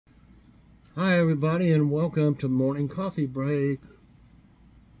Hi everybody and welcome to morning coffee break.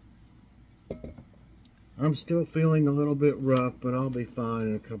 I'm still feeling a little bit rough, but I'll be fine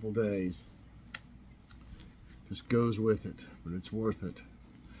in a couple days. Just goes with it, but it's worth it.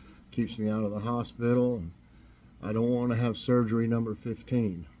 Keeps me out of the hospital, and I don't want to have surgery number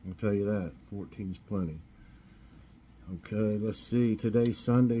 15. I'll tell you that. 14's plenty. Okay, let's see. Today's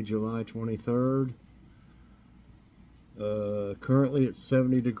Sunday, July 23rd. Currently it's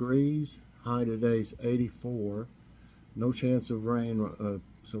 70 degrees. High today's 84. No chance of rain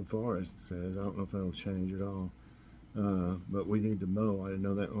so far, it says. I don't know if that'll change at all. But we need to mow. I didn't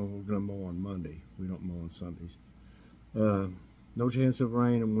know that. Oh, we're going to mow on Monday. We don't mow on Sundays. No chance of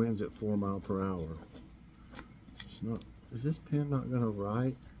rain and winds at 4 miles per hour. It's not. Is this pen not going to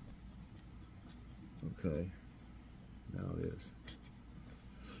write? Okay. Now it is.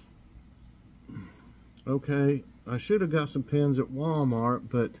 Okay. I should have got some pens at Walmart,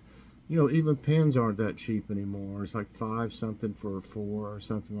 but you know, even pens aren't that cheap anymore. It's like 5 something for 4 or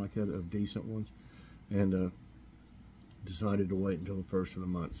something like that of decent ones. And decided to wait until the first of the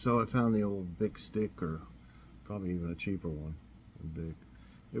month. So I found the old Bic stick, or probably even a cheaper one than Bic.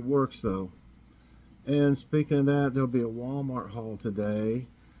 It works though. And speaking of that, there'll be a Walmart haul today.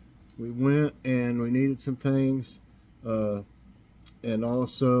 We went and we needed some things. And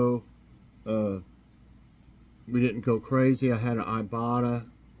also, we didn't go crazy. I had an Ibotta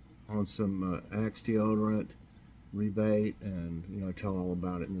on some Axe deodorant rebate, and you know, I tell all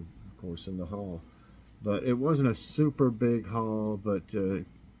about it of course in the haul. But it wasn't a super big haul, but you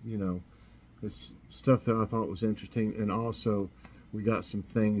know, it's stuff that I thought was interesting. And also we got some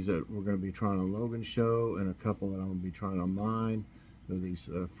things that we're going to be trying on Logan's show, and a couple that I'm going to be trying on mine. They're these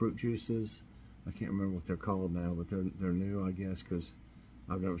fruit juices. I can't remember what they're called now, but they're new, I guess, because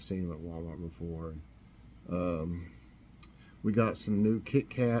I've never seen them at Walmart before. We got some new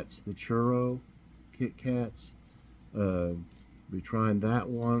Kit Kats, the churro Kit Kats. Be trying that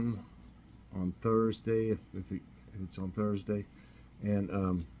one on Thursday, if it's on Thursday.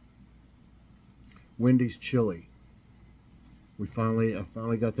 And Wendy's chili. I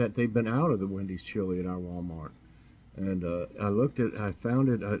finally got that. They've been out of the Wendy's chili at our Walmart. And I found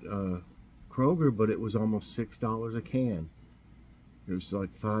it at Kroger, but it was almost $6 a can. It was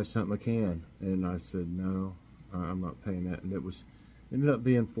like 5 something a can, and I said no, I'm not paying that. And it ended up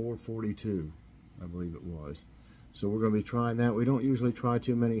being $4.42, I believe it was. So we're going to be trying that. We don't usually try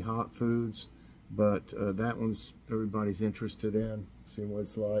too many hot foods, but that one's everybody's interested in, seeing what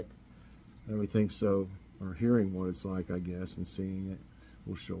it's like, everything. So, or hearing what it's like, I guess, and seeing it.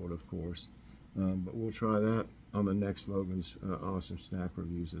 We'll show it, of course, but we'll try that on the next Logan's awesome snack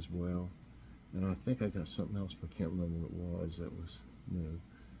reviews as well. And I think I got something else, but I can't remember what it was that was new.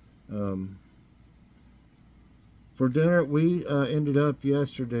 For dinner, we ended up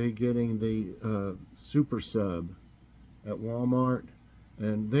yesterday getting the super sub at Walmart,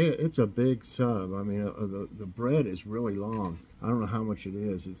 and it's a big sub. I mean, the bread is really long. I don't know how much it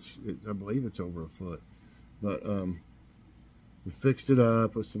is. I believe it's over a foot, but we fixed it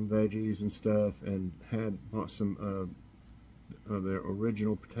up with some veggies and stuff, and bought some their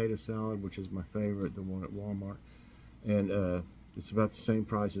original potato salad, which is my favorite, the one at Walmart, and it's about the same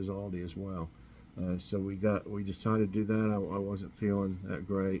price as Aldi as well. So we decided to do that. I wasn't feeling that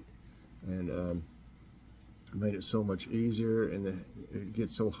great, and made it so much easier, and it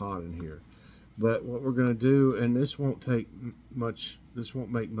gets so hot in here. But what we're going to do, and this won't make much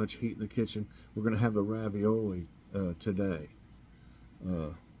heat in the kitchen, we're going to have the ravioli today,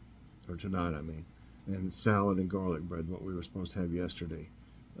 or tonight, I mean, and salad and garlic bread, what we were supposed to have yesterday.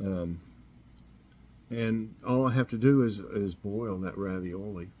 And all I have to do is boil that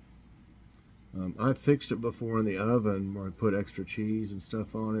ravioli. I've fixed it before in the oven where I put extra cheese and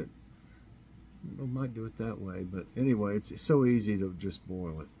stuff on it. I might do it that way, but anyway, it's so easy to just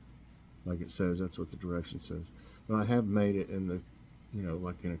boil it, like it says. That's what the direction says. But I have made it in the, you know,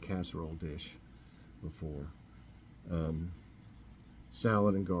 like in a casserole dish before.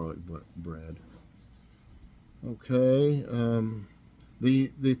 Salad and garlic bread. Okay,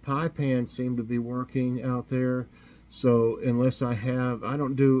 the pie pan seemed to be working out there. So unless I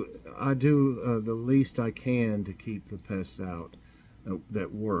do the least I can to keep the pests out.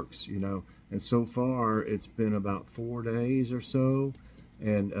 That works, you know. And so far it's been about 4 days or so,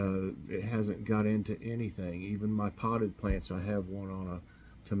 and it hasn't got into anything. Even my potted plants, I have one on a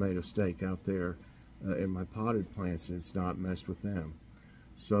tomato stake out there in my potted plants, and it's not messed with them.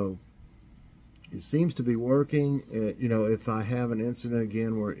 So it seems to be working. You know, if I have an incident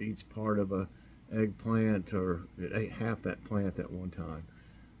again where it eats part of a eggplant, or it ate half that plant at one time,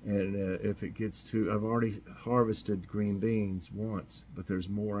 and if it gets to, I've already harvested green beans once, but there's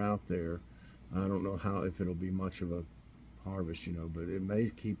more out there. I don't know if it'll be much of a harvest, you know, but it may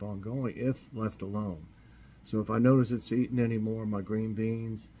keep on going if left alone. So if I notice it's eating any more of my green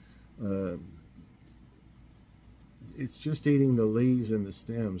beans, it's just eating the leaves and the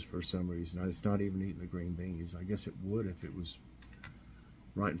stems for some reason. It's not even eating the green beans. I guess it would if it was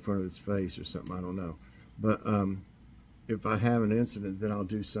right in front of its face or something. I don't know. But if I have an incident, then I'll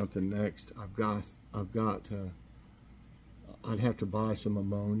do something next. I'd have to buy some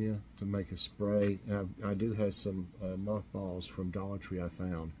ammonia to make a spray. And I do have some mothballs from Dollar Tree I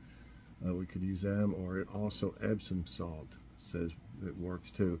found. We could use them, or it also Epsom salt says it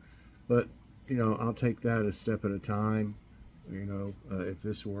works too. But you know, I'll take that a step at a time. You know, if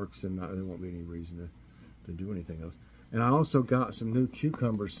this works, then there won't be any reason to do anything else. And I also got some new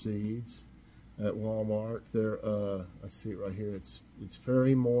cucumber seeds at Walmart. They're I see it right here. It's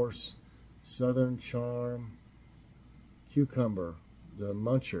Fairy Morse Southern Charm cucumber, the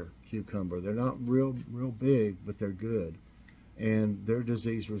muncher cucumber. They're not real big, but they're good, and they're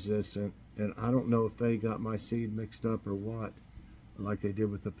disease resistant. And I don't know if they got my seed mixed up or what, like they did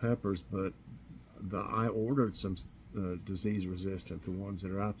with the peppers, but I ordered some disease resistant, the ones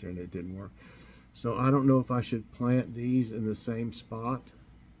that are out there, and it didn't work. So I don't know if I should plant these in the same spot,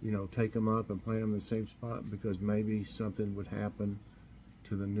 you know, take them up and plant them in the same spot, because maybe something would happen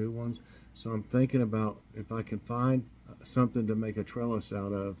to the new ones. So I'm thinking about if I can find something to make a trellis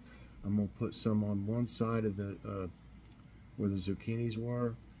out of. I'm gonna put some on one side of the where the zucchinis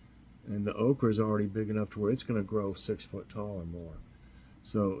were, and the okra is already big enough to where it's gonna grow 6 foot tall or more.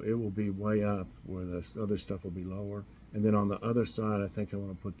 So it will be way up where the other stuff will be lower. And then on the other side, I think I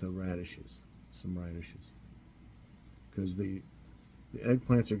want to put the radishes, some radishes, because the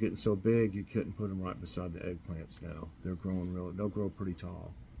eggplants are getting so big you couldn't put them right beside the eggplants now. They're growing they'll grow pretty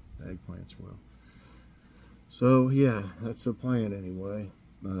tall. The eggplants will. So yeah, that's the plan anyway.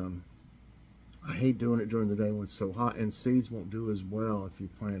 I hate doing it during the day when it's so hot, and seeds won't do as well if you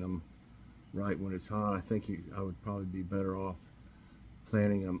plant them right when it's hot. I think I would probably be better off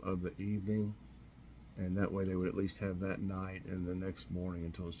planting them of the evening, and that way they would at least have that night and the next morning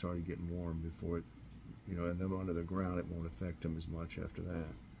until it started getting warm before it, you know, and then under the ground it won't affect them as much after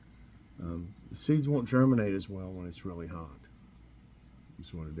that. The seeds won't germinate as well when it's really hot.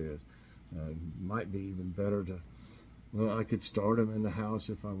 That's what it is. Might be even better to, well, I could start them in the house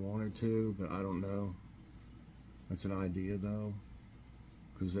if I wanted to, but I don't know. That's an idea though,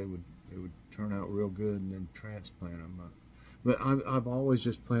 because they would turn out real good and then transplant them. But I've always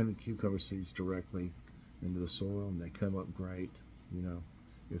just planted cucumber seeds directly into the soil, and they come up great, you know,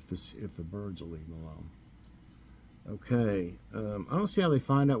 if the birds will leave them alone. Okay, I don't see how they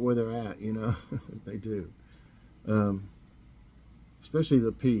find out where they're at, you know. They do. Especially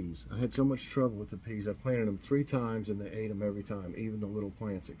the peas. I had so much trouble with the peas. I planted them 3 times and they ate them every time, even the little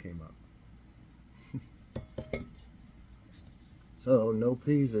plants that came up. So no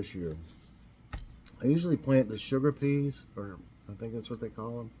peas this year. I usually plant the sugar peas, or I think that's what they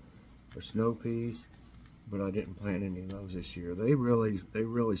call them, or snow peas, but I didn't plant any of those this year. They really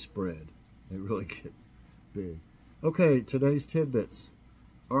spread. They really get big. Okay, today's tidbits.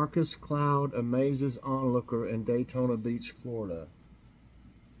 Arcus cloud amazes onlooker in Daytona Beach, Florida.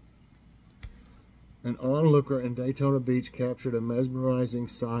 An onlooker in Daytona Beach captured a mesmerizing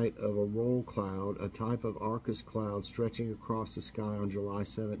sight of a roll cloud, a type of Arcus cloud stretching across the sky on July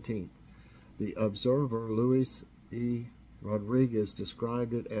 17th. The observer, Luis E. Rodriguez,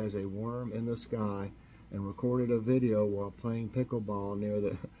 described it as a worm in the sky and recorded a video while playing pickleball near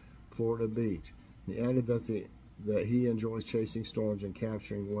the Florida beach. He added that he enjoys chasing storms and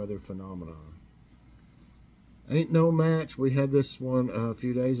capturing weather phenomena. Ain't no match. We had this one a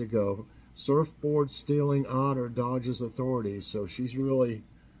few days ago. Surfboard stealing otter dodges authorities. So she's really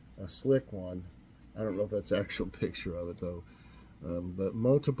a slick one. I don't know if that's an actual picture of it though. But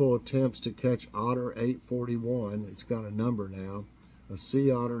multiple attempts to catch otter 841. It's got a number now. A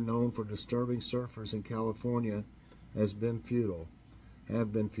sea otter known for disturbing surfers in California have been futile.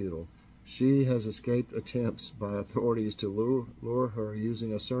 She has escaped attempts by authorities to lure her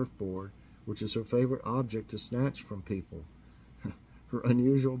using a surfboard, which is her favorite object to snatch from people. Her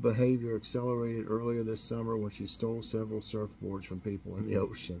unusual behavior accelerated earlier this summer when she stole several surfboards from people in the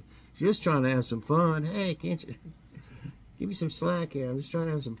ocean. She's just trying to have some fun. Hey, can't you give me some slack here? I'm just trying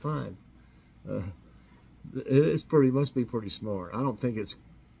to have some fun. It must be pretty smart. I don't think it's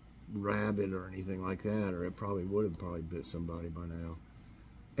rabid or anything like that, or it probably would have bit somebody by now.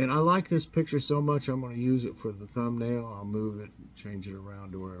 And I like this picture so much, I'm going to use it for the thumbnail. I'll move it, change it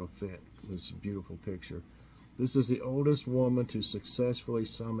around to where it'll fit. It's a beautiful picture. This is the oldest woman to successfully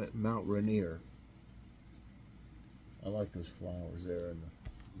summit Mount Rainier. I like those flowers there and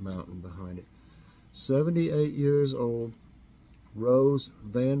the mountain behind it. 78 years old, Rose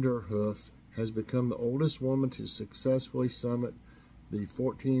Vanderhoof has become the oldest woman to successfully summit the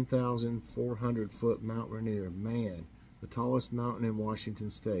 14,400-foot Mount Rainier. Man, the tallest mountain in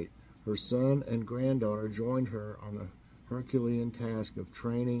Washington state. Her son and granddaughter joined her on the Herculean task of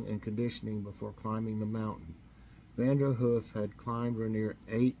training and conditioning before climbing the mountain. Vanderhoof had climbed Rainier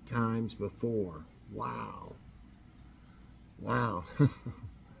 8 times before. Wow. Wow.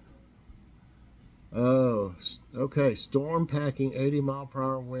 Oh, okay. Storm packing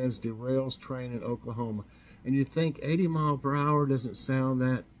 80-mile-per-hour winds derails train in Oklahoma. And you think 80 mile per hour doesn't sound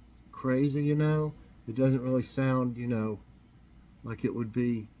that crazy, you know? It doesn't really sound, you know, like it would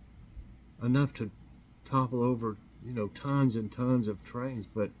be enough to topple over, you know, tons and tons of trains,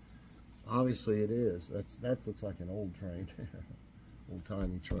 but obviously it is. That looks like an old train,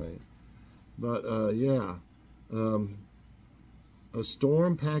 old-timey train. But yeah, a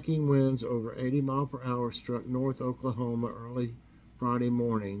storm packing winds over 80 mile per hour struck North Oklahoma early Friday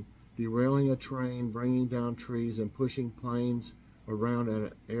morning, derailing a train, bringing down trees, and pushing planes around at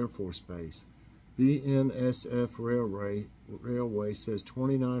an Air Force base. BNSF Railway says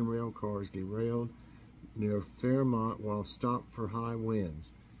 29 rail cars derailed near Fairmont while stopped for high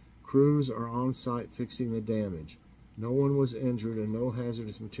winds. Crews are on site fixing the damage. No one was injured and no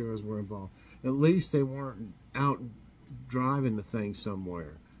hazardous materials were involved. At least they weren't out driving the thing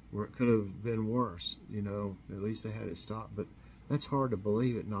somewhere where it could have been worse, you know. At least they had it stopped, but that's hard to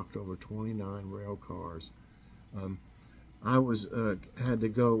believe. It knocked over 29 rail cars. I was had to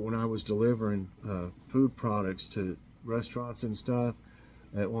go when I was delivering food products to restaurants and stuff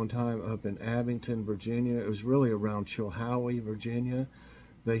at one time up in Abington, Virginia. It was really around Chilhowie, Virginia.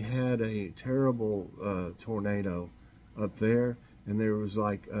 They had a terrible tornado up there, and there was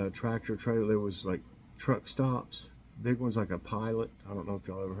like a tractor trailer. There was like truck stops, big ones like a Pilot. I don't know if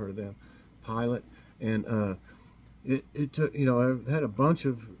y'all ever heard of them, Pilot. And it took, you know, I had a bunch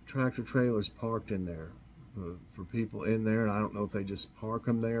of tractor trailers parked in there for people in there, and I don't know if they just park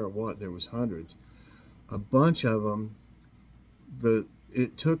them there or what. There was hundreds, a bunch of them.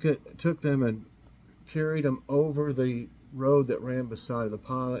 It took them and carried them over the road that ran beside the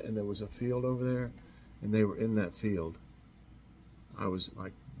Pilot, and there was a field over there, and they were in that field. I was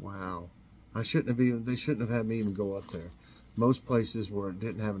like, wow. They shouldn't have had me even go up there. Most places where it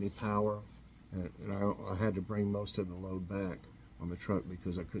didn't have any power, and I had to bring most of the load back on the truck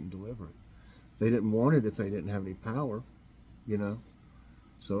because I couldn't deliver it. They didn't want it if they didn't have any power, you know.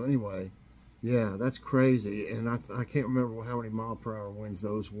 So anyway, yeah, that's crazy. And I can't remember how many mile per hour winds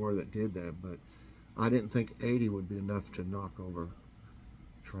those were that did that, but I didn't think 80 would be enough to knock over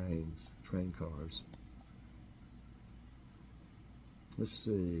train cars. Let's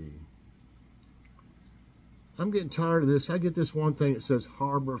see. I'm getting tired of this. I get this one thing that says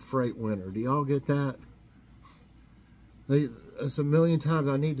Harbor Freight Winner. Do y'all get that? It's a million times.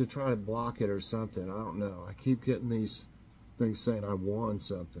 I need to try to block it or something. I don't know. I keep getting these things saying I won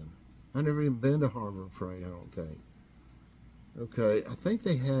something. I've never even been to Harbor Freight, I don't think. Okay, I think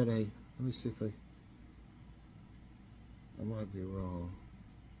they had a... Let me see if I might be wrong.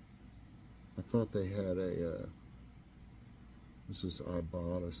 I thought they had a... this is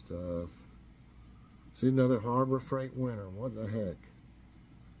Ibotta stuff. See, another Harbor Freight Winner. What the heck?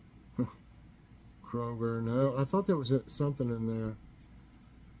 Kroger, no. I thought there was something in there.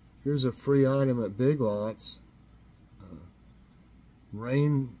 Here's a free item at Big Lots.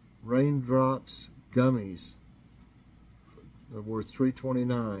 Raindrops gummies. They're worth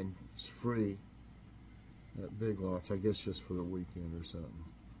 $3.29. It's free at Big Lots. I guess just for the weekend or something.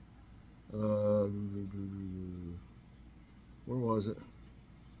 Where was it?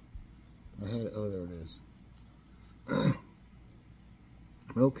 I had it. Oh, there it is.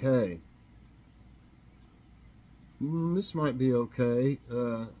 Okay. This might be okay.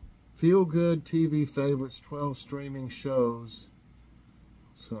 Feel Good TV Favorites, 12 streaming shows.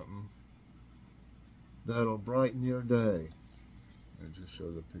 Something that'll brighten your day. I just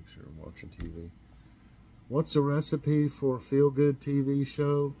showed a picture of watching TV. What's a recipe for a feel-good TV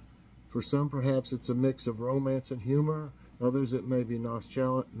show? For some, perhaps it's a mix of romance and humor. Others, it may be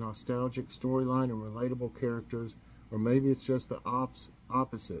nostalgic storyline and relatable characters. Or maybe it's just the opposite.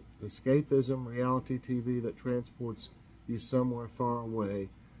 Escapism, reality TV that transports you somewhere far away.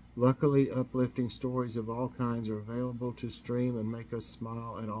 Luckily, uplifting stories of all kinds are available to stream and make us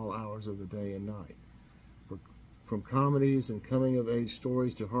smile at all hours of the day and night. From comedies and coming-of-age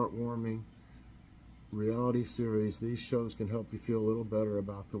stories to heartwarming reality series, these shows can help you feel a little better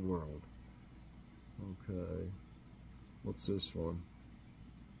about the world. Okay. What's this one?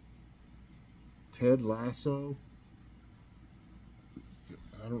 Ted Lasso?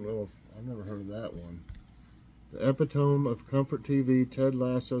 I don't know if I've never heard of that one. The epitome of comfort TV, Ted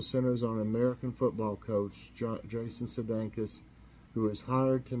Lasso centers on American football coach Jason Sudeikis, who is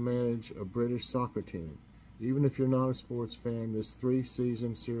hired to manage a British soccer team. Even if you're not a sports fan, this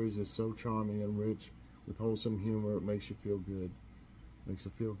 3-season series is so charming and rich with wholesome humor. It makes you feel good. Makes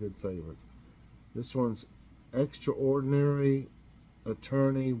a feel-good favorite. This one's Extraordinary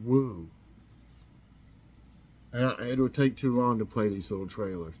Attorney Woo. And it would take too long to play these little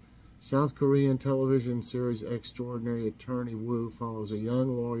trailers. South Korean television series Extraordinary Attorney Woo follows a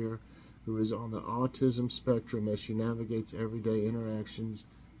young lawyer who is on the autism spectrum as she navigates everyday interactions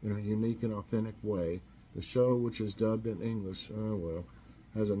in a unique and authentic way. The show, which is dubbed in English,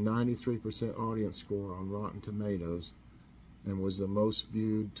 has a 93% audience score on Rotten Tomatoes and was the most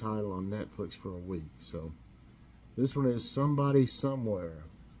viewed title on Netflix for a week. So this one is Somebody Somewhere,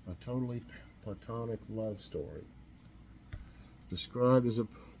 a totally platonic love story. Described as a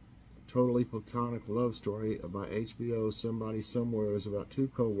totally platonic love story by HBO, Somebody Somewhere is about two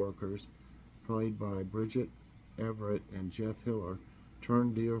co-workers, played by Bridget Everett and Jeff Hiller,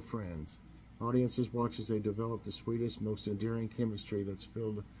 turned dear friends. Audiences watch as they develop the sweetest, most endearing chemistry that's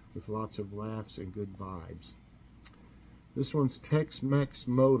filled with lots of laughs and good vibes. This one's Tex-Mex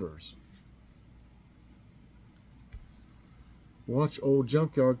Motors. Watch old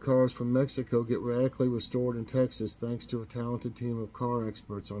junkyard cars from Mexico get radically restored in Texas thanks to a talented team of car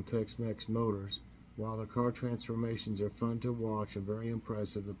experts on Tex-Mex Motors. While the car transformations are fun to watch and very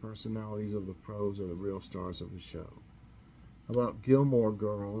impressive, the personalities of the pros are the real stars of the show. How about Gilmore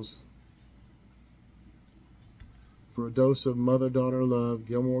Girls? For a dose of mother-daughter love,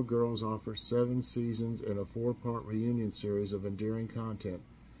 Gilmore Girls offers 7 seasons and a 4-part reunion series of endearing content.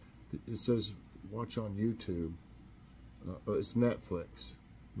 It says watch on YouTube. It's Netflix,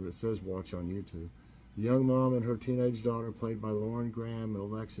 but it says watch on YouTube. The young mom and her teenage daughter, played by Lauren Graham and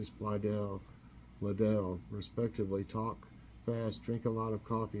Alexis Bledel, respectively, talk fast, drink a lot of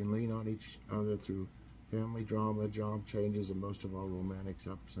coffee, and lean on each other through family drama, job changes, and most of all, romantic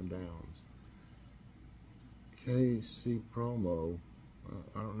ups and downs. KC promo.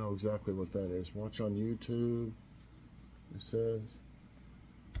 I don't know exactly what that is. Watch on YouTube. It says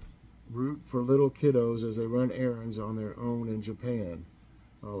root for little kiddos as they run errands on their own in Japan.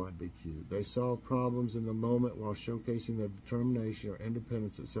 Oh, that'd be cute. They solve problems in the moment while showcasing their determination or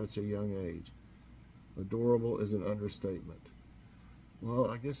independence at such a young age. Adorable is an understatement. Well,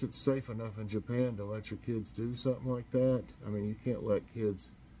 I guess it's safe enough in Japan to let your kids do something like that. I mean, you can't let kids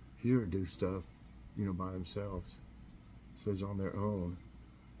here do stuff, you know, by themselves. It says on their own.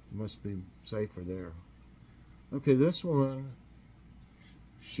 It must be safer there. Okay, this one,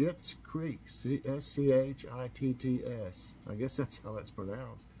 Schitt's Creek, Schitts. I guess that's how that's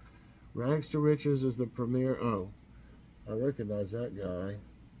pronounced. Rags to Riches is the premiere. Oh, I recognize that guy.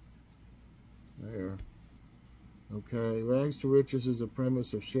 There. Okay, Rags to Riches is the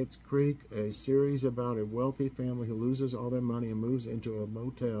premise of Schitt's Creek, a series about a wealthy family who loses all their money and moves into a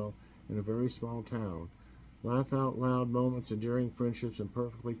motel in a very small town. Laugh out loud moments, enduring friendships, and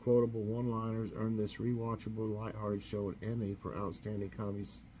perfectly quotable one-liners earned this rewatchable, lighthearted show an Emmy for Outstanding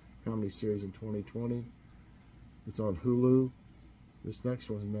Comedy Series in 2020. It's on Hulu. This next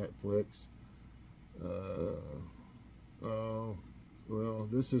one's Netflix. Oh, well,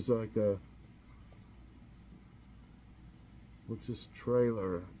 this is like a... What's this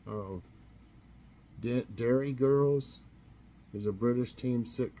trailer? Oh, Dairy Girls is a British teen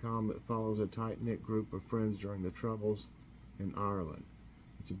sitcom that follows a tight-knit group of friends during the Troubles in Ireland.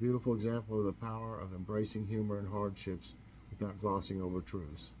 It's a beautiful example of the power of embracing humor and hardships without glossing over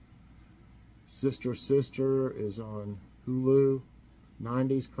truths. Sister Sister is on Hulu.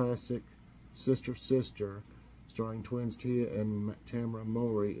 90s classic Sister Sister, starring twins Tia and Tamara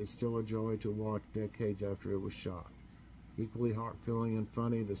Mowry, is still a joy to watch decades after it was shot. Equally heart-filling and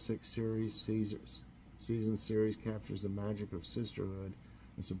funny, the 6-season series captures the magic of sisterhood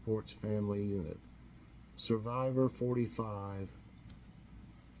and supports family unit. Survivor 45.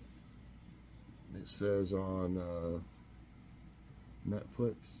 It says on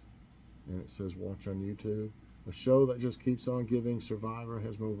Netflix, and it says watch on YouTube. A show that just keeps on giving. Survivor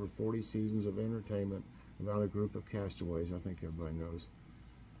has over 40 seasons of entertainment about a group of castaways. I think everybody knows.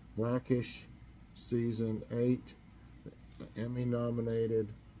 Blackish, season 8. The Emmy-nominated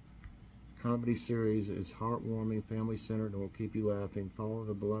comedy series is heartwarming, family-centered, and will keep you laughing. Follow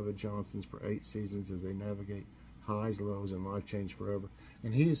the beloved Johnsons for 8 seasons as they navigate highs, lows, and life change forever.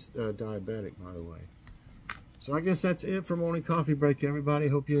 And he's diabetic, by the way. So I guess that's it for Morning Coffee Break, everybody.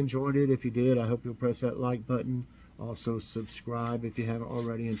 Hope you enjoyed it. If you did, I hope you'll press that like button. Also, subscribe if you haven't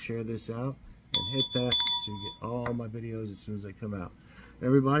already, and share this out. And hit that so you get all my videos as soon as they come out.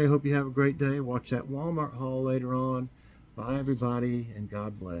 Everybody, hope you have a great day. Watch that Walmart haul later on. Bye, everybody, and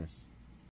God bless.